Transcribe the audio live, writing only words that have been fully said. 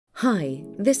Hi,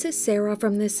 this is Sarah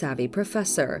from The Savvy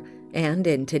Professor, and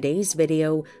in today's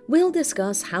video, we'll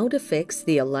discuss how to fix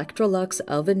the Electrolux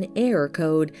oven error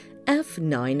code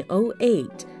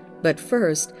F908. But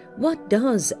first, what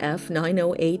does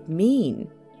F908 mean?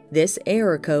 This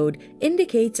error code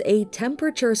indicates a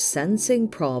temperature sensing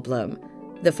problem.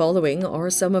 The following are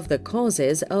some of the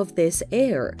causes of this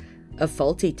error: a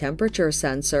faulty temperature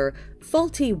sensor,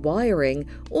 faulty wiring,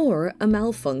 or a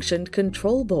malfunctioned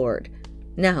control board.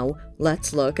 Now,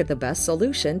 let's look at the best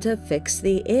solution to fix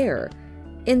the error.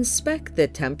 Inspect the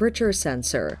temperature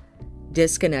sensor.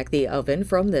 Disconnect the oven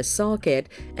from the socket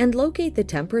and locate the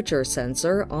temperature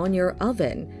sensor on your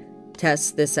oven.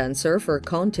 Test the sensor for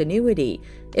continuity.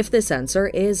 If the sensor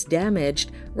is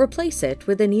damaged, replace it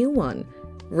with a new one.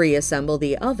 Reassemble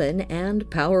the oven and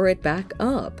power it back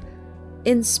up.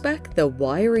 Inspect the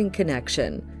wiring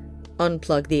connection.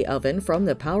 Unplug the oven from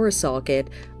the power socket,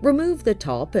 remove the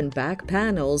top and back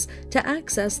panels to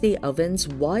access the oven's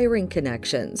wiring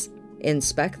connections.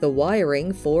 Inspect the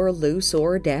wiring for loose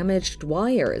or damaged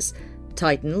wires.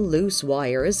 Tighten loose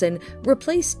wires and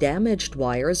replace damaged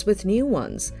wires with new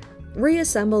ones.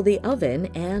 Reassemble the oven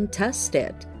and test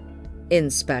it.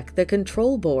 Inspect the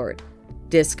control board.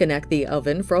 Disconnect the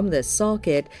oven from the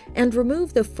socket and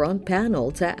remove the front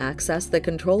panel to access the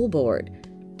control board.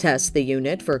 Test the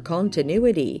unit for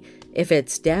continuity. If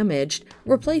it's damaged,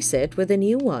 replace it with a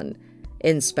new one.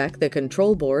 Inspect the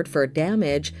control board for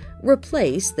damage,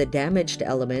 replace the damaged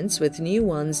elements with new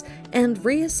ones, and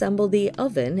reassemble the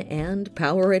oven and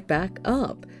power it back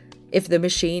up. If the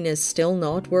machine is still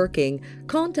not working,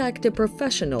 contact a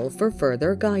professional for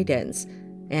further guidance.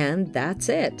 And that's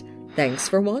it. Thanks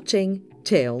for watching.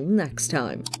 Till next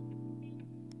time.